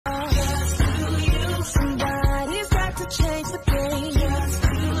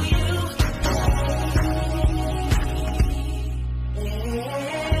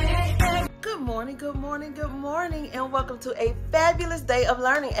good morning, and welcome to a fabulous day of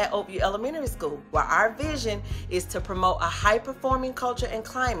learning at Oakview Elementary School, where our vision is to promote a high-performing culture and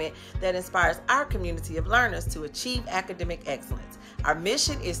climate that inspires our community of learners to achieve academic excellence. Our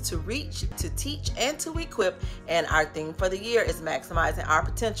mission is to reach, to teach, and to equip, and our theme for the year is maximizing our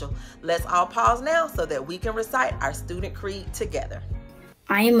potential. Let's all pause now so that we can recite our student creed together.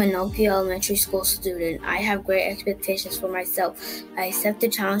 I am an Oakview Elementary School student. I have great expectations for myself. I accept the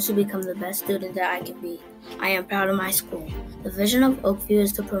challenge to become the best student that I can be. I am proud of my school. The vision of Oakview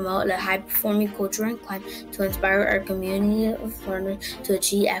is to promote a high-performing culture and climate to inspire our community of learners to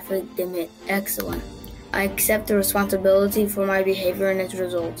achieve academic excellence. I accept the responsibility for my behavior and its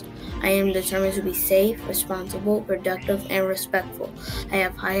results. I am determined to be safe, responsible, productive, and respectful. I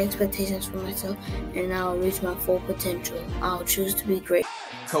have high expectations for myself, and I will reach my full potential. I will choose to be great.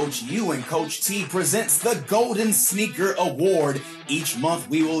 Coach U and Coach T presents the Golden Sneaker Award. Each month,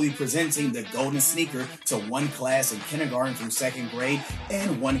 we will be presenting the Golden Sneaker to one class in kindergarten through second grade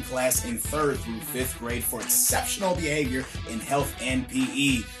and one class in third through fifth grade for exceptional behavior in health and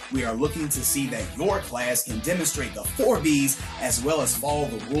PE. We are looking to see that your class can demonstrate the 4 Bs as well as follow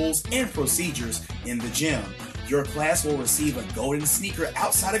the rules and procedures in the gym. Your class will receive a golden sneaker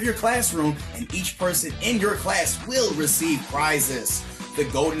outside of your classroom, and each person in your class will receive prizes. The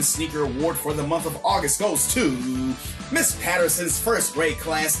Golden Sneaker Award for the month of August goes to Miss Patterson's first grade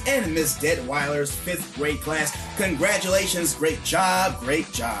class and Miss Detweiler's 5th grade class. Congratulations, great job, great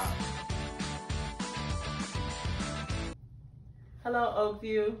job. Hello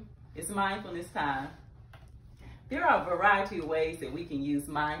Oakview, it's mindfulness time. There are a variety of ways that we can use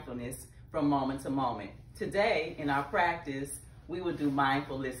mindfulness from moment to moment. Today, in our practice, we will do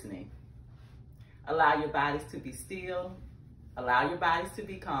mindful listening. Allow your bodies to be still. Allow your bodies to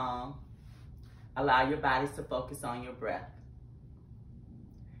be calm. Allow your bodies to focus on your breath.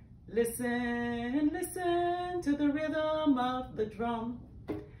 Listen, listen to the rhythm of the drum.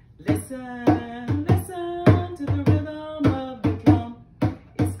 Listen, listen to the rhythm of the drum.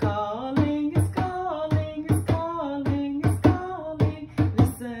 It's calling, it's calling, it's calling, it's calling.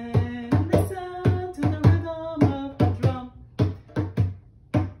 Listen, listen to the rhythm of the drum.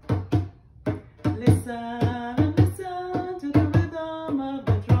 Listen.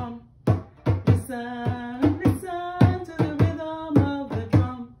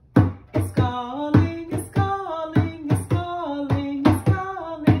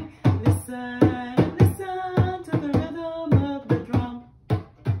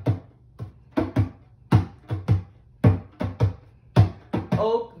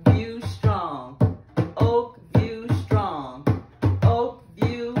 Oakview strong, Oakview strong,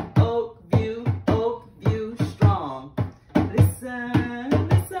 Oakview, Oakview, Oakview strong. Listen,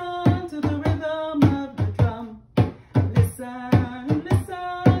 listen to the rhythm of the drum. Listen,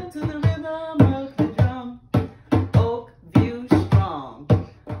 listen to the rhythm of the drum. Oakview strong,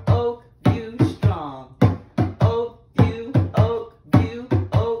 Oakview strong, Oakview, Oakview,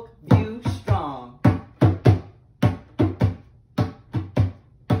 Oakview strong.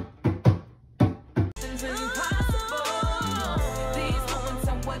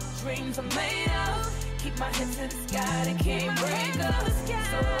 Dreams are made of. Keep my head to the sky, they can't break us.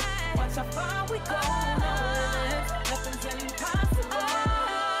 So watch how far we go. Nothing's impossible.